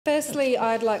Firstly,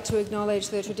 I'd like to acknowledge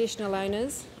the traditional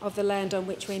owners of the land on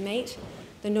which we meet,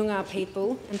 the Noongar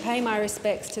people, and pay my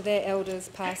respects to their elders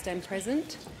past and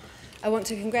present. I want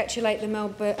to congratulate the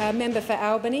member for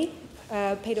Albany,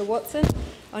 Peter Watson,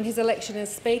 on his election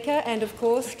as Speaker, and of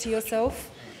course to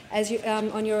yourself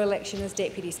on your election as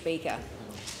Deputy Speaker.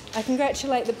 I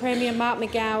congratulate the Premier Mark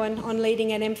McGowan on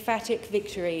leading an emphatic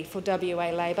victory for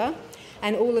WA Labor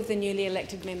and all of the newly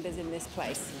elected members in this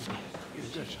place.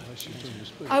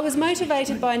 I was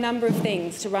motivated by a number of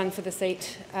things to run for the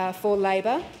seat for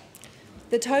Labor.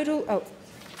 The total...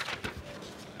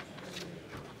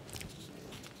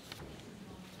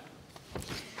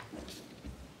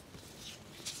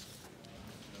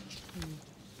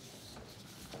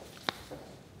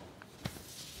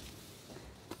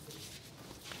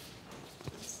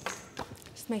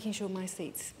 Just making sure my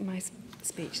speech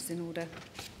is in order.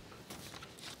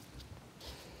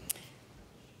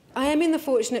 I am in the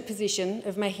fortunate position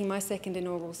of making my second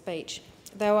inaugural speech,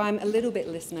 though I'm a little bit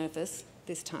less nervous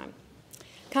this time.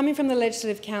 Coming from the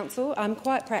Legislative Council, I'm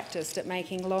quite practised at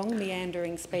making long,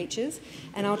 meandering speeches,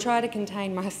 and I'll try to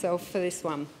contain myself for this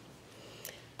one.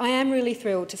 I am really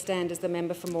thrilled to stand as the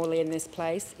member for Morley in this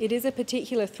place. It is a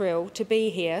particular thrill to be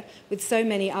here with so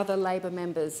many other Labor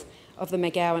members of the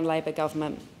McGowan Labor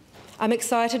government. I'm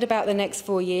excited about the next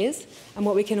 4 years and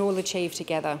what we can all achieve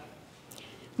together.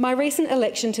 My recent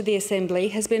election to the Assembly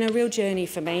has been a real journey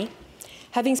for me,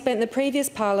 having spent the previous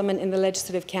Parliament in the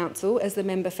Legislative Council as the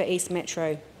member for East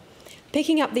Metro.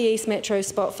 Picking up the East Metro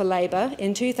spot for Labor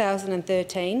in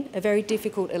 2013, a very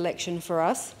difficult election for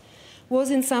us,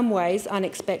 was in some ways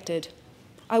unexpected.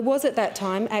 I was at that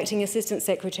time Acting Assistant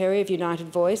Secretary of United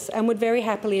Voice and would very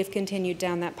happily have continued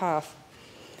down that path.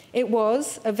 It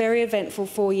was a very eventful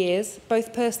 4 years,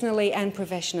 both personally and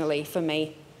professionally for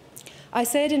me. I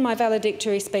said in my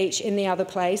valedictory speech in the other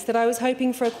place that I was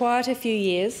hoping for a quieter few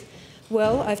years.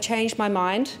 Well, I've changed my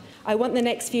mind. I want the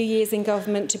next few years in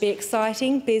government to be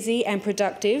exciting, busy and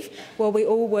productive while we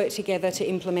all work together to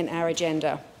implement our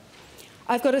agenda.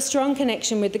 I've got a strong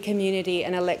connection with the community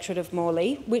and electorate of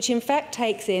Morley, which in fact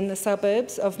takes in the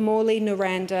suburbs of Morley,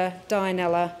 Noranda,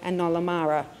 Dianella and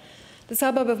Nollamara. The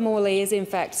suburb of Morley is in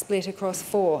fact split across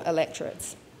 4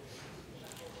 electorates.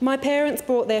 My parents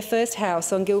bought their first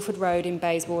house on Guildford Road in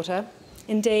Bayswater.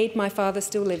 Indeed, my father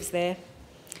still lives there.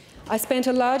 I spent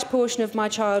a large portion of my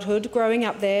childhood growing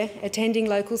up there, attending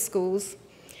local schools,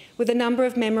 with a number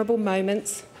of memorable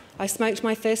moments. I smoked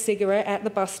my first cigarette at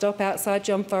the bus stop outside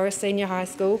John Forrest Senior High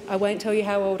School. I won't tell you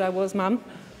how old I was, Mum.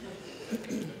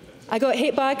 I got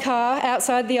hit by a car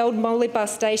outside the old Morley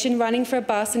bus station, running for a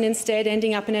bus and instead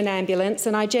ending up in an ambulance,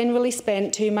 and I generally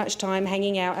spent too much time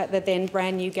hanging out at the then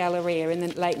brand new Galleria in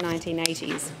the late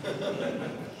 1980s.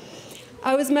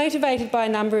 I was motivated by a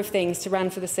number of things to run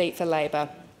for the seat for Labor.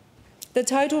 The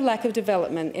total lack of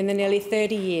development in the nearly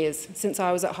 30 years since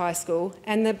I was at high school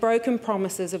and the broken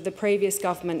promises of the previous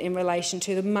government in relation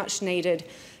to the much needed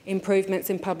improvements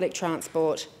in public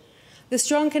transport. The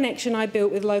strong connection I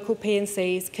built with local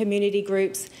P&Cs, community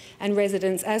groups and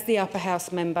residents as the Upper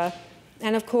House member,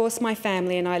 and of course my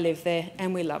family and I live there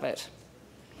and we love it.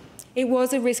 It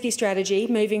was a risky strategy,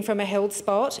 moving from a held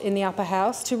spot in the Upper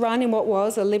House to run in what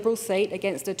was a Liberal seat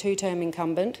against a 2-term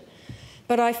incumbent,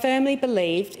 but I firmly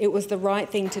believed it was the right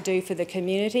thing to do for the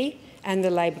community and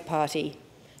the Labor Party.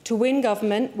 To win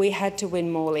government, we had to win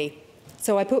Morley.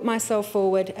 So I put myself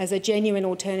forward as a genuine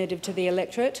alternative to the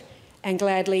electorate, and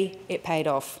gladly it paid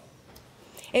off.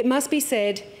 It must be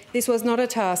said, this was not a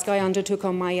task I undertook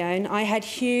on my own. I had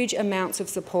huge amounts of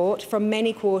support from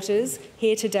many quarters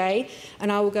here today,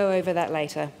 and I will go over that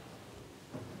later.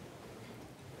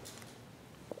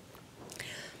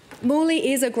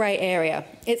 Morley is a great area.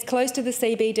 It's close to the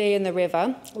CBD and the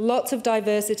river, lots of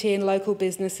diversity in local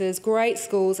businesses, great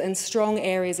schools and strong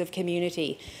areas of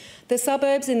community. The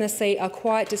suburbs in the seat are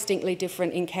quite distinctly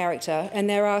different in character, and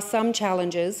there are some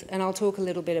challenges, and I'll talk a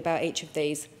little bit about each of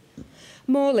these.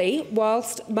 Morley,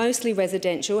 whilst mostly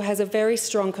residential, has a very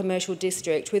strong commercial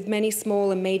district with many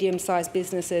small and medium-sized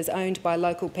businesses owned by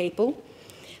local people.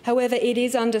 However, it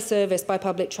is underserviced by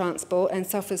public transport and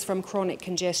suffers from chronic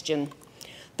congestion.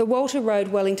 The Walter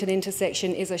Road-Wellington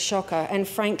intersection is a shocker and,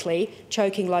 frankly,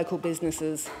 choking local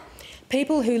businesses.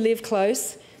 People who live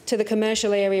close to the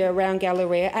commercial area around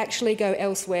Galleria actually go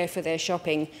elsewhere for their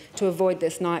shopping to avoid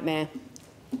this nightmare.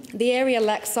 The area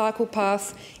lacks cycle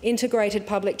paths, integrated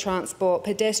public transport,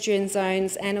 pedestrian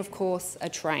zones and, of course, a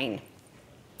train.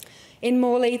 In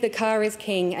Morley, the car is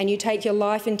king and you take your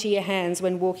life into your hands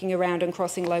when walking around and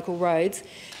crossing local roads.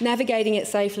 Navigating it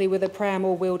safely with a pram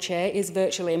or wheelchair is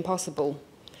virtually impossible.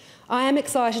 I am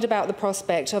excited about the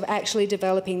prospect of actually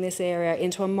developing this area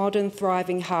into a modern,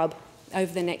 thriving hub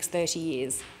over the next 30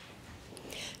 years.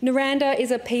 Naranda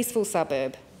is a peaceful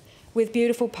suburb with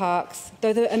beautiful parks,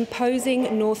 though the imposing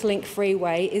Northlink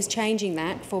freeway is changing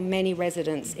that for many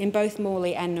residents in both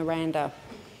Morley and Naranda.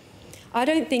 I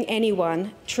don't think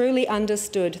anyone truly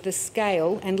understood the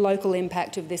scale and local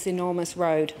impact of this enormous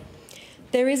road.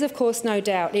 There is, of course, no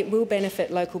doubt it will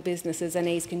benefit local businesses and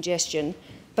ease congestion,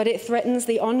 but it threatens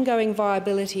the ongoing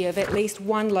viability of at least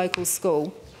one local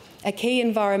school, a key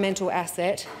environmental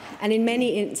asset, and in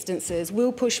many instances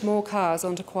will push more cars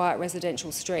onto quiet residential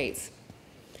streets.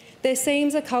 There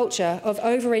seems a culture of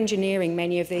over-engineering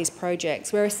many of these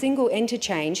projects, where a single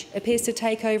interchange appears to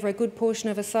take over a good portion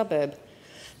of a suburb,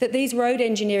 that these road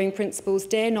engineering principles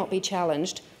dare not be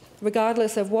challenged,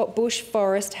 regardless of what bush,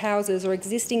 forest, houses or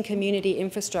existing community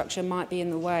infrastructure might be in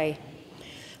the way.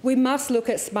 We must look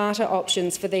at smarter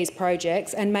options for these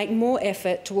projects and make more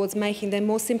effort towards making them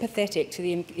more sympathetic to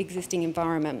the existing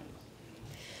environment.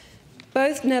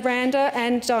 Both Naranda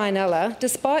and Dianella,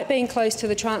 despite being close to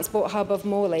the transport hub of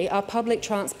Morley, are public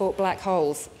transport black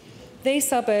holes. These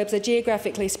suburbs are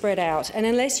geographically spread out, and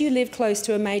unless you live close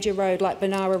to a major road like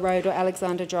Benara Road or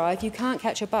Alexander Drive, you can't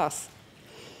catch a bus.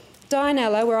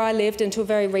 Dianella, where I lived until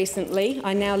very recently,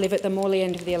 I now live at the Morley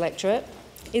end of the electorate,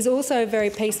 is also a very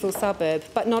peaceful suburb,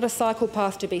 but not a cycle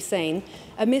path to be seen,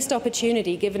 a missed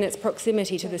opportunity given its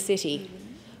proximity to the city.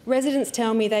 Residents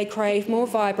tell me they crave more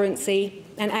vibrancy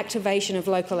and activation of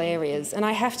local areas, and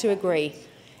I have to agree.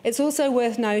 It's also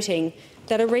worth noting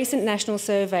that a recent national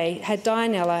survey had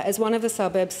Dianella as one of the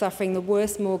suburbs suffering the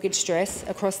worst mortgage stress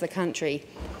across the country.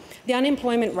 The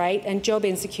unemployment rate and job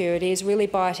insecurity is really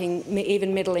biting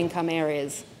even middle-income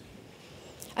areas.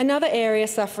 Another area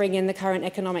suffering in the current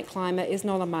economic climate is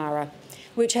Nollamara,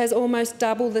 which has almost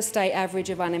double the state average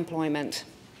of unemployment.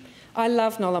 I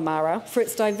love Nollamara for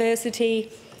its diversity,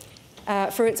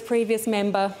 for its previous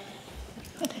member,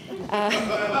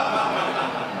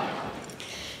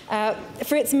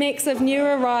 for its mix of new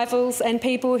arrivals and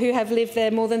people who have lived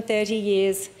there more than 30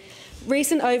 years.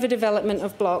 Recent overdevelopment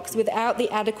of blocks without the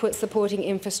adequate supporting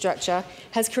infrastructure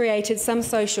has created some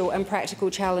social and practical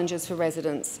challenges for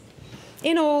residents.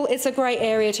 In all, it's a great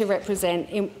area to represent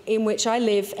in which I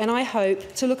live, and I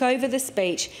hope to look over the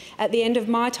speech at the end of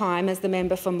my time as the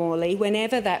member for Morley,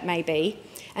 whenever that may be,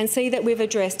 and see that we've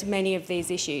addressed many of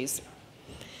these issues.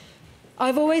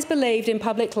 I've always believed in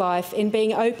public life in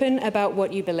being open about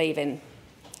what you believe in,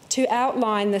 to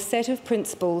outline the set of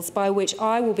principles by which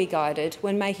I will be guided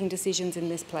when making decisions in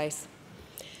this place.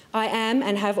 I am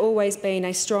and have always been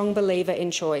a strong believer in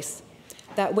choice,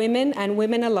 that women and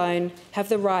women alone have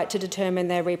the right to determine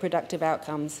their reproductive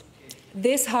outcomes.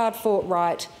 This hard-fought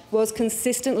right was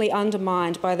consistently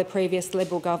undermined by the previous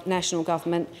Liberal national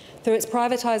government through its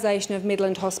privatisation of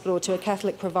Midland Hospital to a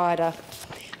Catholic provider,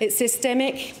 its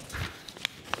systemic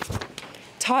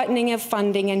tightening of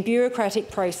funding and bureaucratic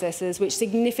processes which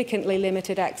significantly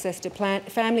limited access to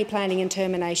family planning and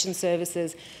termination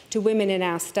services to women in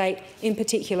our state, in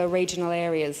particular regional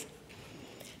areas.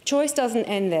 Choice doesn't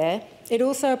end there. It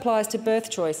also applies to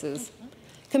birth choices.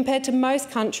 Compared to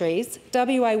most countries,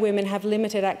 WA women have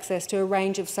limited access to a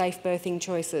range of safe birthing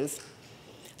choices.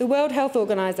 The World Health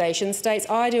Organisation states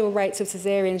ideal rates of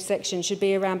caesarean section should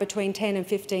be around between 10 and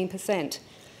 15%.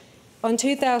 On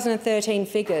 2013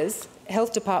 figures,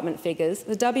 Health Department figures,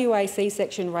 the WA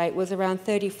C-section rate was around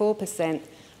 34%,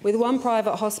 with one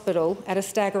private hospital at a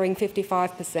staggering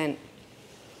 55%.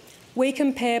 We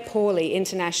compare poorly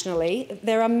internationally.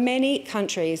 There are many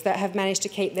countries that have managed to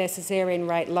keep their caesarean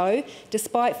rate low,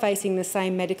 despite facing the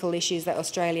same medical issues that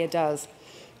Australia does.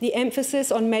 The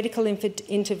emphasis on medical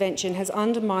intervention has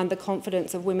undermined the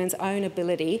confidence of women's own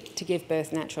ability to give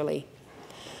birth naturally.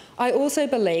 I also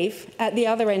believe, at the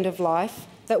other end of life,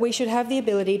 that we should have the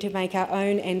ability to make our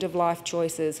own end-of-life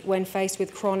choices when faced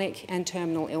with chronic and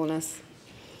terminal illness.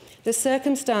 The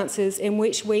circumstances in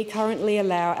which we currently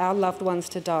allow our loved ones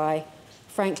to die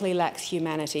frankly lacks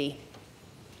humanity.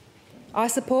 I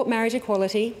support marriage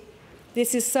equality.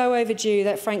 This is so overdue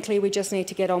that frankly we just need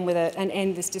to get on with it and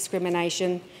end this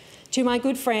discrimination. To my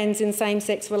good friends in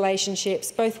same-sex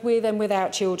relationships, both with and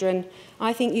without children,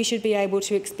 I think you should be able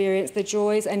to experience the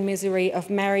joys and misery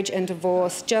of marriage and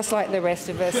divorce just like the rest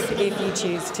of us if you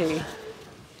choose to.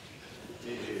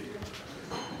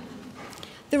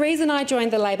 The reason I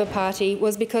joined the Labor Party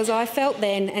was because I felt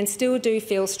then and still do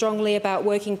feel strongly about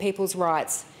working people's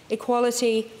rights,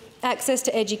 equality, access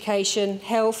to education,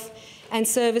 health and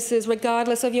services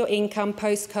regardless of your income,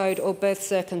 postcode or birth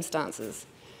circumstances.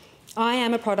 I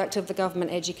am a product of the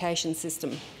government education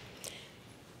system.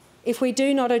 If we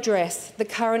do not address the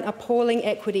current appalling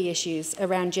equity issues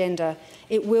around gender,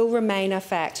 it will remain a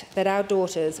fact that our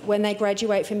daughters, when they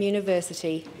graduate from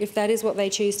university, if that is what they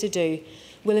choose to do,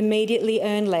 will immediately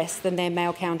earn less than their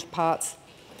male counterparts.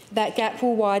 That gap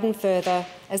will widen further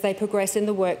as they progress in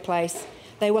the workplace.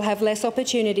 They will have less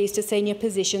opportunities to senior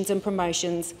positions and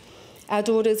promotions. Our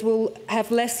daughters will have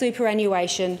less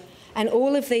superannuation, and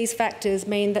all of these factors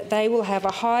mean that they will have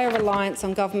a higher reliance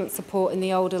on government support in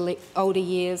the older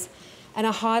years, and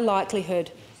a high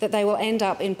likelihood that they will end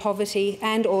up in poverty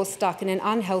and/or stuck in an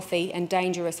unhealthy and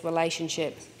dangerous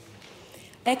relationship.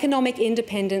 Economic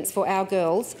independence for our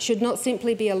girls should not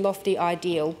simply be a lofty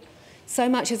ideal. So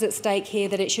much is at stake here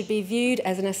that it should be viewed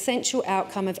as an essential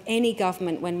outcome of any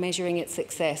government when measuring its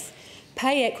success.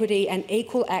 Pay equity and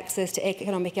equal access to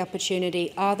economic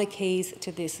opportunity are the keys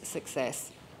to this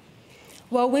success.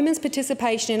 While women's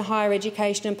participation in higher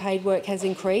education and paid work has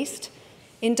increased,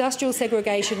 industrial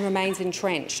segregation remains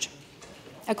entrenched.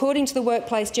 According to the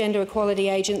Workplace Gender Equality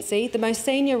Agency, the most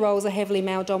senior roles are heavily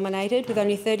male-dominated, with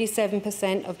only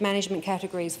 37% of management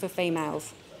categories for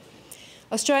females.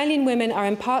 Australian women are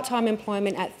in part-time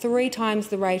employment at 3 times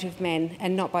the rate of men,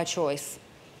 and not by choice.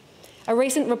 A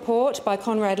recent report by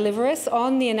Conrad Liveris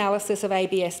on the analysis of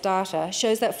ABS data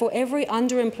shows that for every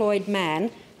underemployed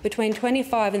man between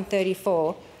 25 and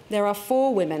 34, there are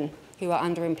 4 women who are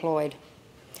underemployed.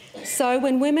 So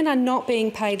when women are not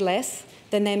being paid less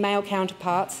than their male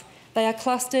counterparts, they are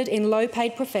clustered in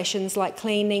low-paid professions like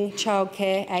cleaning,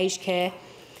 childcare, aged care,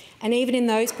 and even in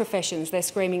those professions they're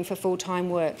screaming for full-time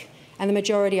work, and the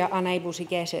majority are unable to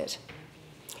get it.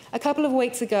 A couple of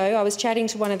weeks ago, I was chatting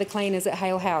to one of the cleaners at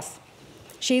Hale House.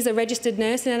 She's a registered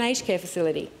nurse in an aged care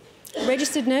facility.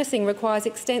 Registered nursing requires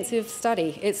extensive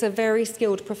study. It's a very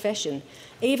skilled profession.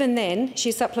 Even then,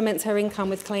 she supplements her income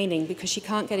with cleaning because she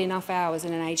can't get enough hours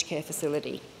in an aged care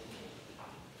facility.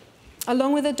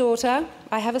 Along with a daughter,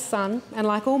 I have a son, and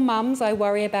like all mums, I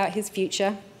worry about his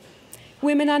future.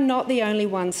 Women are not the only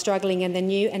ones struggling in the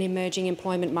new and emerging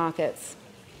employment markets.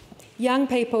 Young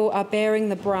people are bearing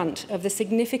the brunt of the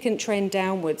significant trend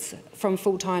downwards from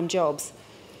full-time jobs.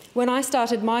 When I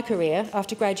started my career,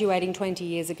 after graduating 20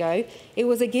 years ago, it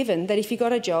was a given that if you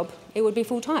got a job, it would be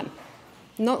full-time.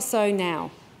 Not so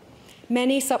now.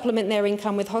 Many supplement their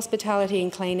income with hospitality and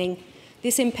cleaning.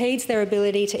 This impedes their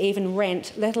ability to even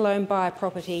rent, let alone buy a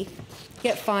property,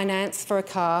 get finance for a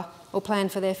car, or plan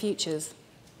for their futures.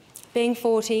 Being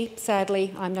 40,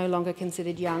 sadly, I'm no longer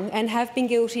considered young, and have been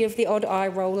guilty of the odd eye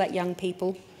roll at young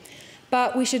people.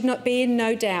 But we should not be in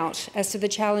no doubt as to the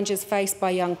challenges faced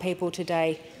by young people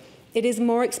today. It is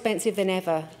more expensive than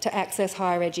ever to access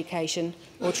higher education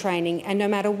or training, and no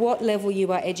matter what level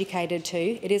you are educated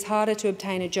to, it is harder to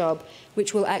obtain a job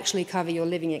which will actually cover your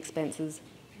living expenses.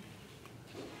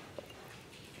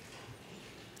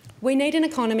 We need an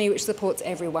economy which supports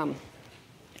everyone.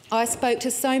 I spoke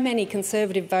to so many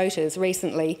Conservative voters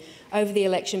recently over the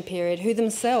election period who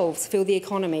themselves feel the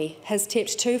economy has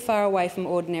tipped too far away from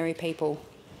ordinary people.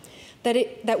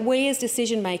 That we as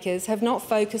decision makers have not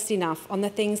focused enough on the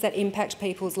things that impact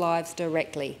people's lives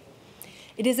directly.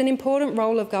 It is an important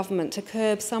role of government to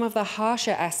curb some of the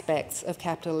harsher aspects of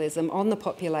capitalism on the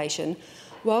population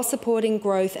while supporting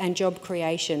growth and job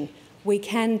creation. We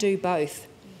can do both.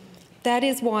 That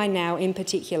is why now, in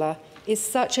particular, is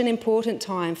such an important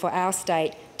time for our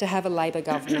state to have a Labor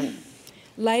government.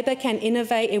 Labor can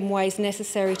innovate in ways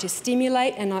necessary to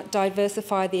stimulate and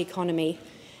diversify the economy,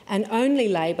 and only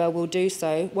Labor will do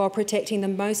so while protecting the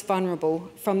most vulnerable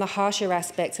from the harsher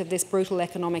aspects of this brutal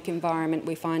economic environment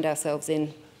we find ourselves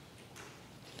in.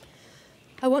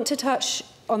 I want to touch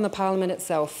on the Parliament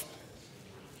itself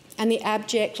and the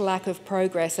abject lack of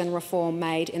progress and reform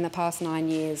made in the past 9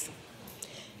 years.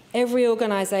 Every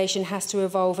organisation has to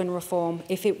evolve and reform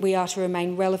if we are to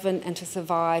remain relevant and to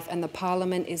survive, and the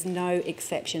Parliament is no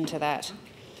exception to that.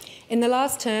 In the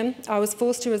last term, I was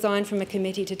forced to resign from a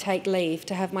committee to take leave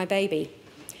to have my baby,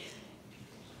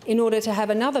 in order to have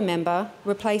another member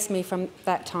replace me from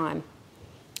that time,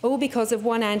 all because of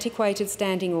one antiquated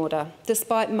standing order.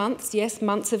 Despite months, yes,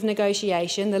 months of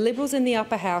negotiation, the Liberals in the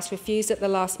upper house refused at the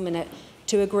last minute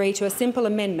to agree to a simple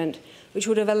amendment which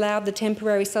would have allowed the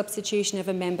temporary substitution of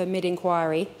a member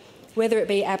mid-inquiry, whether it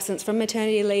be absence from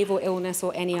maternity leave or illness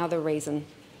or any other reason.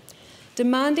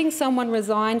 Demanding someone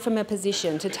resign from a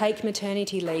position to take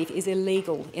maternity leave is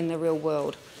illegal in the real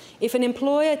world. If an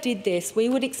employer did this, we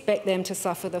would expect them to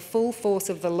suffer the full force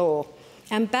of the law.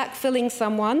 And backfilling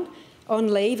someone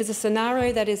on leave is a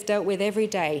scenario that is dealt with every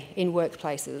day in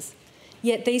workplaces.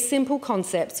 Yet these simple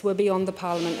concepts were beyond the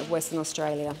Parliament of Western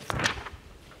Australia.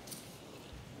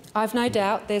 I've no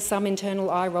doubt there's some internal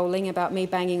eye-rolling about me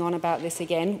banging on about this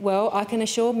again. Well, I can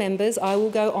assure members I will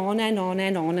go on and on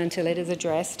and on until it is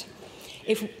addressed.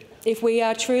 If we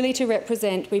are truly to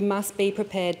represent, we must be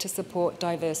prepared to support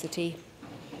diversity.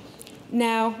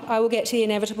 Now, I will get to the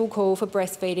inevitable call for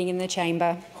breastfeeding in the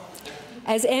chamber.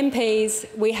 As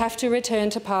MPs, we have to return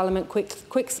to Parliament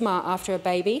quick smart after a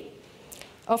baby,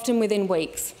 often within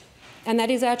weeks, and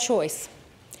that is our choice.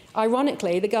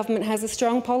 Ironically, the government has a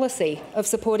strong policy of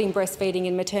supporting breastfeeding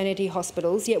in maternity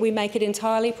hospitals, yet we make it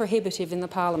entirely prohibitive in the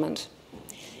Parliament.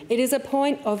 It is a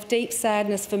point of deep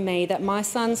sadness for me that my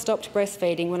son stopped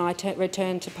breastfeeding when I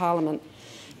returned to Parliament.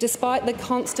 Despite the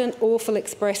constant awful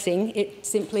expressing, it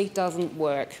simply doesn't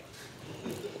work.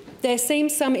 There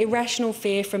seems some irrational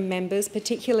fear from members,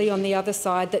 particularly on the other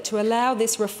side, that to allow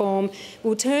this reform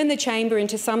will turn the chamber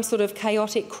into some sort of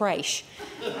chaotic creche.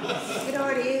 It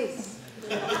already is.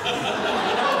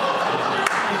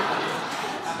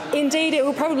 Indeed, it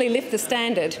will probably lift the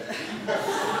standard.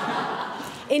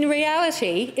 In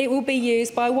reality, it will be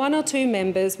used by one or two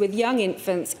members with young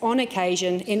infants on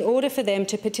occasion in order for them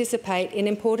to participate in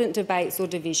important debates or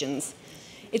divisions.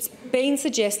 It's been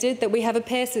suggested that we have a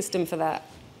pair system for that.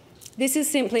 This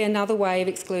is simply another way of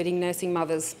excluding nursing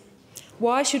mothers.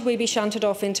 Why should we be shunted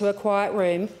off into a quiet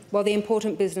room while the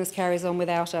important business carries on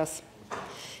without us?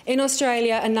 In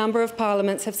Australia, a number of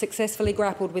parliaments have successfully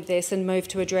grappled with this and moved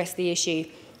to address the issue.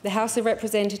 The House of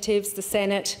Representatives, the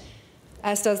Senate,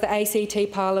 as does the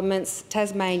ACT parliaments,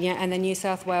 Tasmania and the New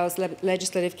South Wales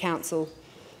Legislative Council.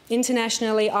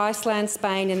 Internationally, Iceland,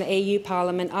 Spain and the EU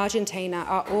Parliament, Argentina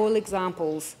are all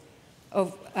examples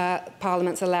of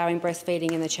parliaments allowing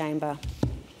breastfeeding in the chamber.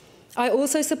 I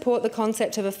also support the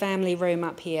concept of a family room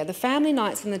up here. The family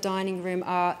nights in the dining room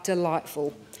are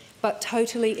delightful, but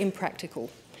totally impractical.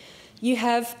 You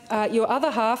have, your other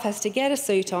half has to get a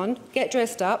suit on, get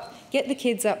dressed up, get the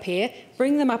kids up here,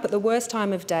 bring them up at the worst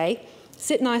time of day,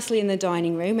 sit nicely in the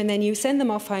dining room, and then you send them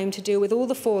off home to deal with all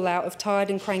the fallout of tired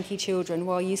and cranky children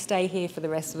while you stay here for the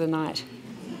rest of the night.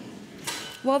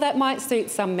 While that might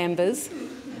suit some members,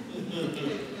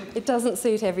 it doesn't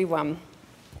suit everyone.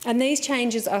 And these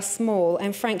changes are small,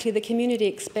 and frankly, the community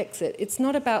expects it. It's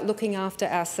not about looking after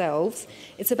ourselves,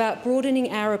 it's about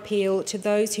broadening our appeal to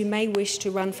those who may wish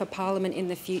to run for Parliament in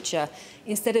the future,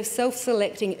 instead of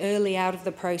self-selecting early out of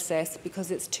the process because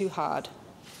it's too hard.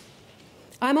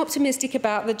 I'm optimistic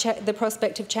about the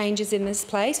prospect of changes in this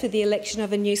place with the election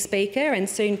of a new Speaker and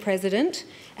soon President,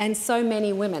 and so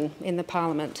many women in the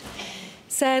Parliament.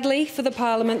 Sadly, for the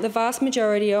Parliament, the vast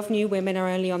majority of new women are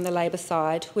only on the Labor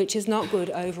side, which is not good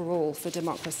overall for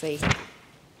democracy.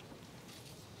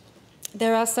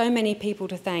 There are so many people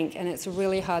to thank, and it's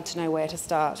really hard to know where to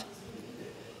start.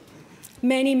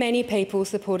 Many, many people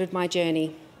supported my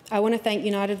journey. I want to thank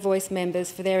United Voice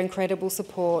members for their incredible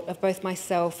support of both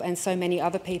myself and so many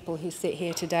other people who sit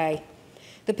here today.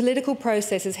 The political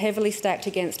process is heavily stacked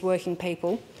against working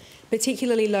people,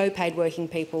 particularly low-paid working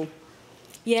people.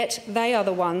 Yet they are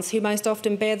the ones who most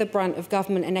often bear the brunt of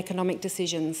government and economic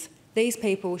decisions. These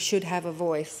people should have a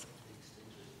voice.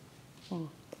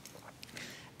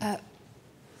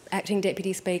 Acting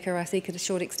Deputy Speaker, I seek a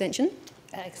short extension.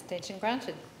 Extension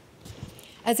granted.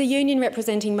 As a union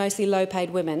representing mostly low-paid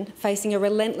women, facing a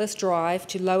relentless drive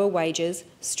to lower wages,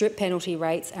 strip penalty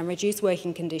rates and reduce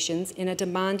working conditions in a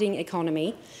demanding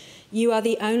economy, you are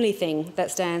the only thing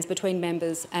that stands between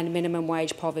members and minimum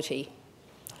wage poverty.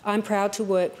 I'm proud to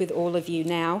work with all of you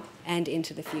now and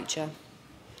into the future.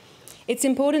 It's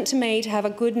important to me to have a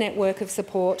good network of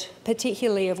support,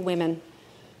 particularly of women.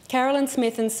 Carolyn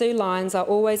Smith and Sue Lyons are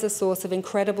always a source of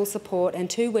incredible support, and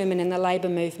two women in the Labor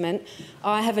movement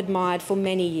I have admired for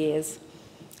many years.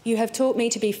 You have taught me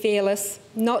to be fearless,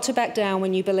 not to back down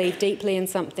when you believe deeply in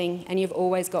something, and you've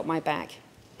always got my back.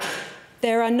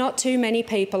 There are not too many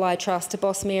people I trust to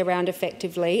boss me around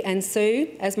effectively, and Sue,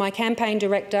 as my campaign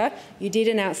director, you did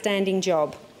an outstanding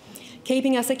job,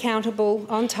 keeping us accountable,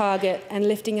 on target and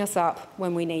lifting us up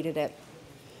when we needed it.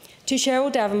 To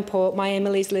Cheryl Davenport, my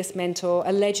Emily's List mentor,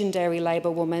 a legendary Labor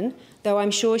woman, though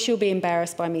I'm sure she'll be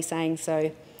embarrassed by me saying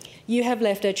so, you have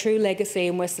left a true legacy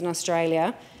in Western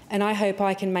Australia, and I hope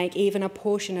I can make even a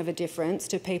portion of a difference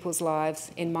to people's lives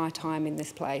in my time in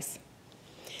this place.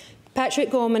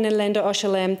 Patrick Gorman and Linda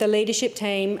Oshalem, the leadership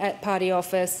team at Party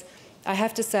Office, I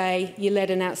have to say you led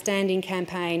an outstanding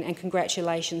campaign, and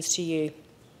congratulations to you.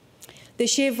 The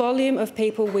sheer volume of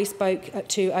people we spoke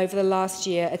to over the last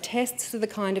year attests to the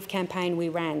kind of campaign we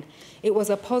ran. It was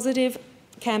a positive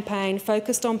campaign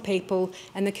focused on people,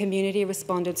 and the community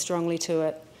responded strongly to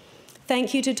it.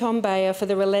 Thank you to Tom Bayer for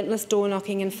the relentless door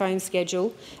knocking and phone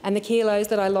schedule and the kilos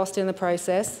that I lost in the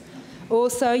process.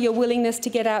 Also, your willingness to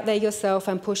get out there yourself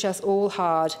and push us all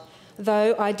hard.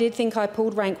 Though I did think I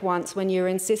pulled rank once when you were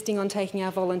insisting on taking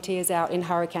our volunteers out in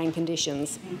hurricane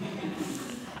conditions.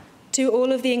 To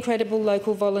all of the incredible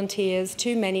local volunteers,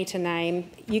 too many to name,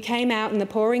 you came out in the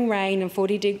pouring rain and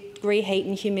 40-degree heat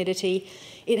and humidity.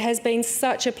 It has been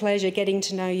such a pleasure getting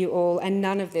to know you all, and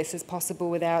none of this is possible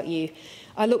without you.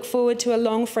 I look forward to a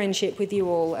long friendship with you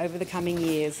all over the coming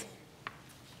years.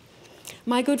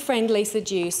 My good friend Lisa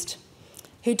Joost,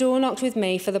 who door-knocked with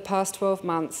me for the past 12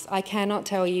 months, I cannot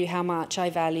tell you how much I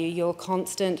value your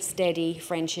constant, steady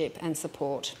friendship and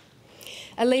support.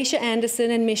 Alicia Anderson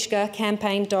and Mishka,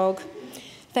 campaign dog,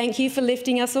 thank you for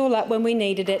lifting us all up when we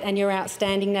needed it and your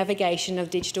outstanding navigation of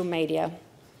digital media.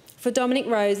 For Dominic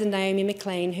Rose and Naomi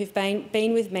McLean, who've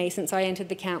been with me since I entered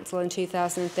the council in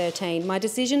 2013, my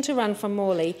decision to run for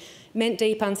Morley meant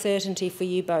deep uncertainty for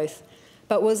you both,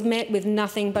 but was met with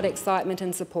nothing but excitement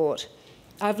and support.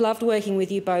 I've loved working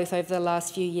with you both over the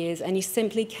last few years, and you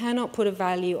simply cannot put a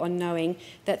value on knowing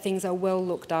that things are well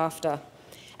looked after.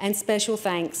 And special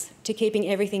thanks to keeping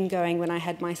everything going when I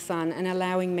had my son and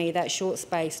allowing me that short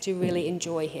space to really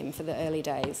enjoy him for the early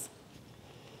days.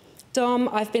 Dom,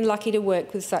 I've been lucky to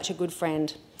work with such a good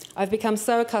friend. I've become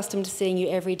so accustomed to seeing you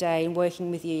every day and working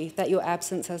with you that your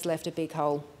absence has left a big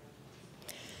hole.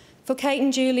 For Kate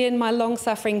and Julian, my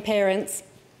long-suffering parents,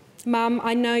 Mum,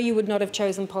 I know you would not have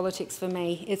chosen politics for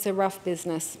me. It's a rough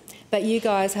business, but you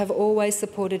guys have always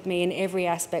supported me in every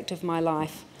aspect of my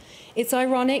life. It's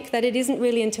ironic that it isn't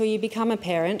really until you become a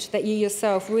parent that you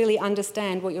yourself really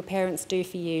understand what your parents do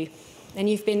for you, and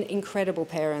you've been incredible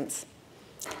parents.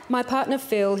 My partner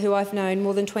Phil, who I've known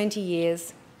more than 20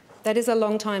 years, that is a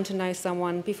long time to know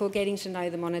someone before getting to know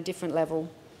them on a different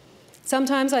level.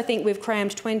 Sometimes I think we've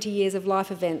crammed 20 years of life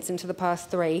events into the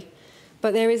past 3,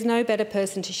 but there is no better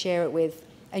person to share it with,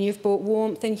 and you've brought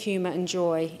warmth and humour and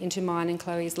joy into mine and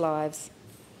Chloe's lives.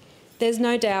 There's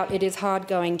no doubt it is hard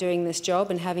going doing this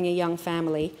job and having a young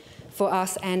family for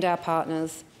us and our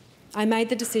partners. I made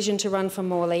the decision to run for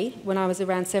Morley when I was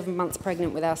around 7 months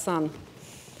pregnant with our son.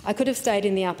 I could have stayed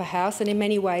in the upper house, and in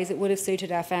many ways it would have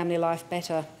suited our family life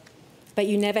better. But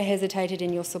you never hesitated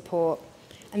in your support,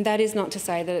 and that is not to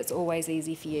say that it's always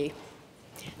easy for you.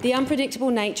 The unpredictable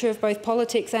nature of both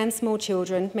politics and small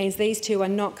children means these two are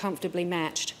not comfortably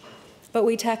matched. But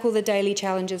we tackle the daily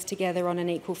challenges together on an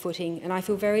equal footing, and I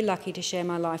feel very lucky to share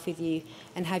my life with you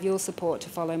and have your support to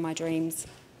follow my dreams.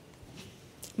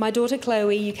 My daughter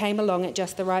Chloe, you came along at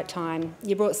just the right time.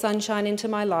 You brought sunshine into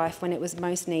my life when it was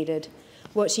most needed.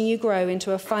 Watching you grow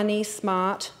into a funny,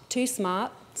 smart, too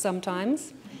smart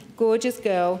sometimes, gorgeous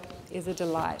girl is a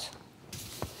delight.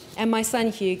 And my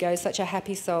son Hugo, such a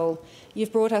happy soul.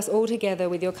 You've brought us all together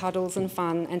with your cuddles and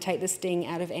fun and take the sting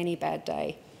out of any bad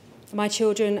day. My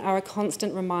children are a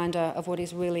constant reminder of what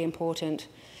is really important.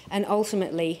 And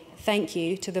ultimately, thank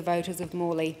you to the voters of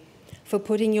Morley for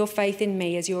putting your faith in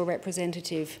me as your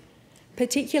representative.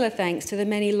 Particular thanks to the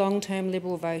many long-term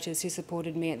Liberal voters who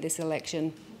supported me at this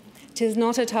election. 'Tis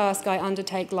not a task I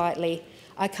undertake lightly.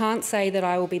 I can't say that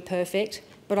I will be perfect,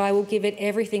 but I will give it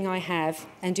everything I have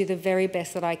and do the very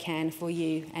best that I can for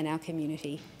you and our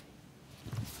community.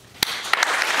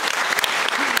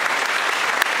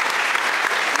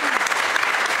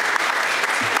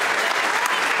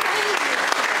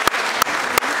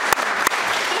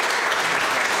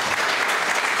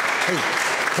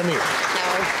 Come here. No.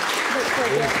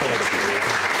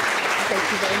 Thank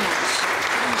you very much.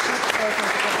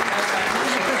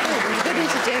 Good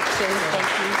introduction.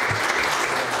 Thank you.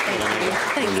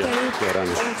 Thanks, Danny. Well done.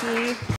 Thank you.